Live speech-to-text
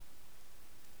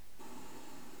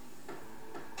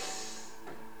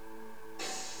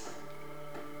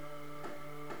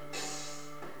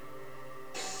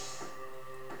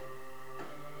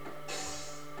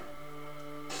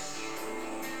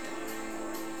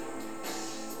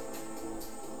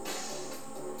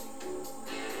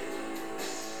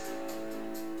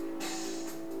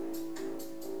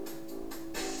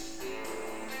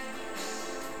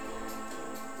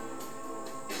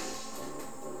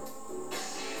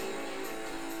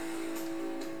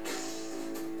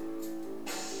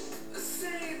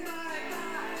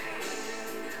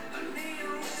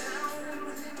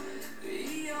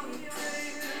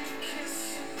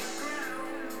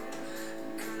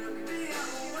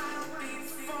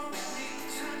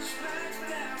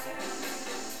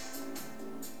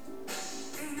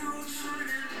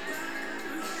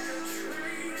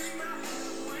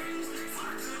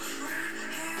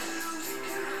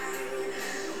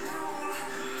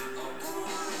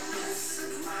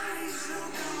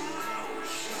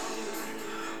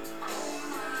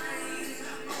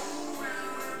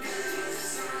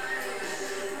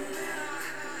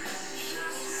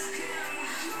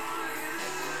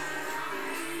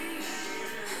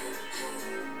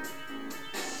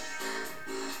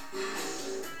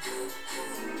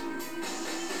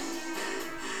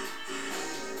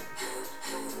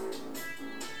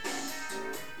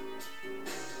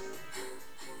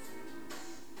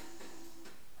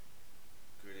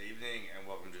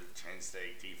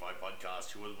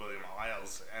podcast here with William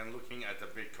Isles, and looking at the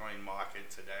Bitcoin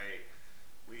market today,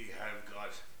 we have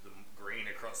got the green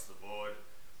across the board.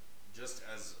 Just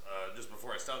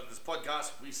before I started this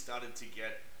podcast, we started to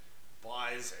get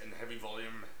buys and heavy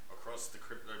volume across the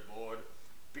crypto board.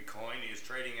 Bitcoin is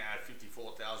trading at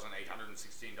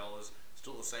 $54,816,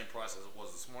 still the same price as it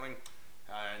was this morning,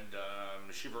 and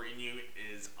Shiba Inu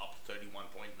is up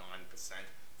 31.9%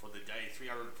 for the day,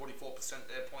 344%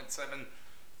 there, 0.7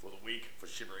 for the week for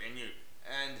Shiba Inu.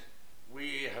 And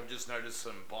we have just noticed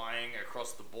some buying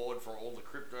across the board for all the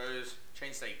cryptos.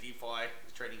 Chainstake DEFI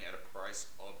is trading at a price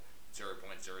of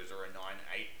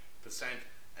 0.0098%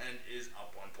 and is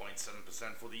up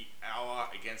 1.7% for the hour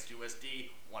against USD,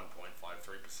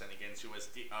 1.53% against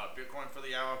USD Bitcoin for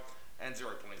the hour, and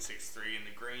 0.63 in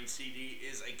the green. CD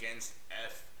is against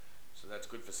F, so that's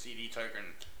good for CD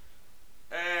token.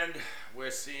 And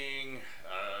we're seeing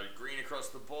green across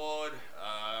the board,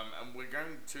 and we're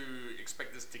going to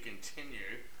expect this to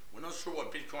continue. We're not sure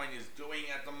what Bitcoin is doing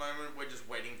at the moment. We're just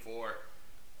waiting for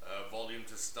volume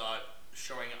to start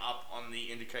showing up on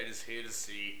the indicators here to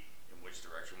see in which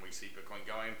direction we see Bitcoin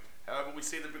going. However, we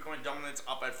see the Bitcoin dominance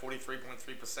up at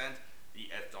 43.3%, the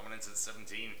F dominance at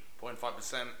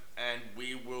 17.5%, and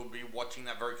we will be watching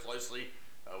that very closely.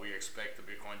 We expect the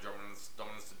Bitcoin dominance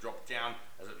to drop down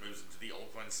as it moves into the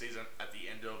altcoin season at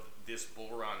the end of this bull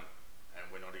run. And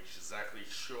we're not exactly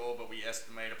sure, but we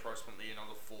estimate approximately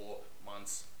another 4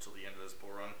 months till the end of this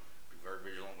bull run. Be very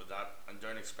vigilant with that, and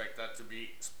don't expect that to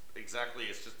be exactly.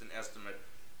 It's just an estimate.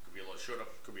 Could be a lot shorter,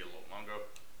 could be a lot longer.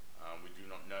 We do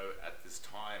not know at this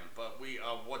time, but we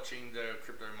are watching the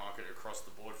crypto market across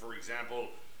the board. For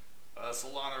example,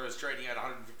 Solana is trading at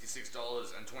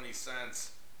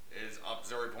 $156.20. Is up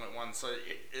 0.1, so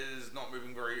it is not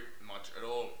moving very much at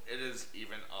all. It is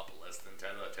even up less than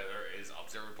Tether. Tether is up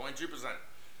 0.2%,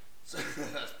 so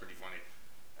that's pretty funny.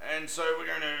 And so we're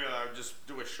going to just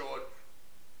do a short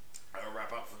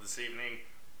wrap up for this evening,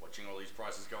 watching all these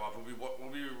prices go up. We'll be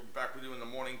back with you in the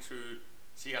morning to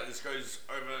see how this goes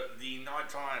over the night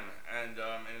time, and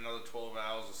in another 12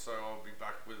 hours or so I'll be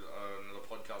back with another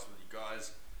podcast with you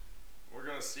guys. We're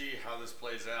going to see how this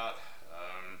plays out.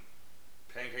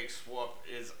 Pancake swap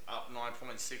is up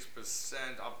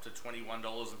 9.6%, up to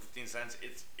 $21.15.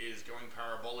 It is going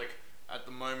parabolic at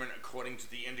the moment according to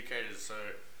the indicators.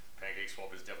 So Pancake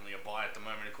swap is definitely a buy at the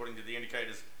moment according to the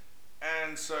indicators.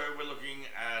 And so we're looking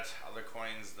at other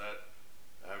coins that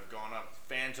have gone up.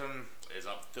 Phantom is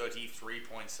up 33.7%,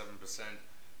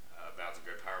 about to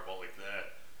go parabolic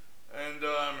there. And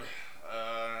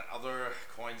other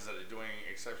coins that are doing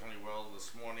exceptionally well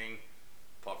this morning,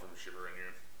 apart from Shiba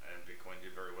Inu, and Bitcoin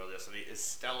did very well yesterday, is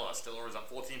Stellar. Stellar is up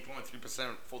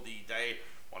 14.3% for the day,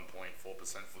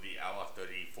 1.4% for the hour,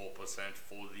 34%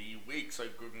 for the week. So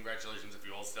good congratulations if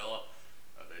you hold Stellar.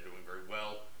 They're doing very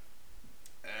well.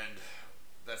 And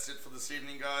that's it for this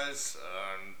evening, guys.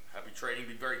 Happy trading.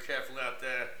 Be very careful out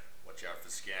there. Watch out for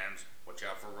scams. Watch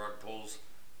out for rug pulls.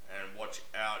 And watch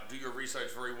out. Do your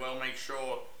research very well. Make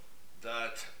sure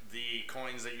that the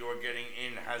coins that you're getting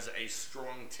in has a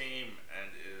strong team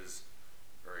and is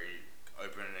very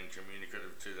open and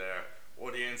communicative to their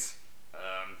audience.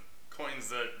 Coins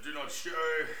that do not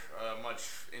show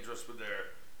much interest with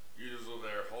their users or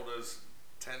their holders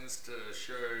tends to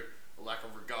show a lack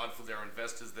of regard for their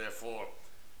investors, therefore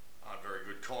aren't very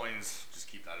good coins. Just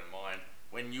keep that in mind.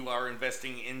 When you are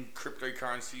investing in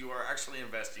cryptocurrency, you are actually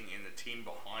investing in the team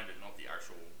behind it, not the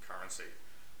actual currency.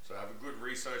 So have a good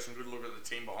research and good look at the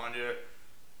team behind you.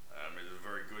 It is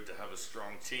very good to have a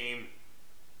strong team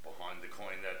behind the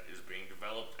coin that is being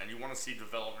developed, and you want to see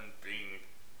development being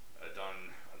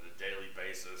done on a daily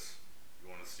basis.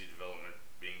 You want to see development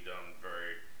being done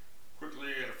very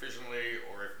quickly and efficiently,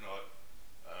 or if not,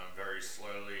 very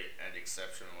slowly and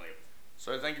exceptionally.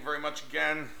 So thank you very much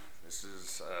again. This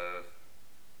is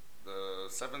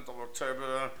the 7th of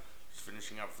October, just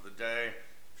finishing up for the day.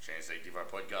 Chainstake DeFi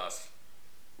podcast.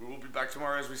 We will be back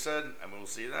tomorrow, as we said, and we will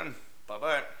see you then. Bye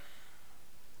bye.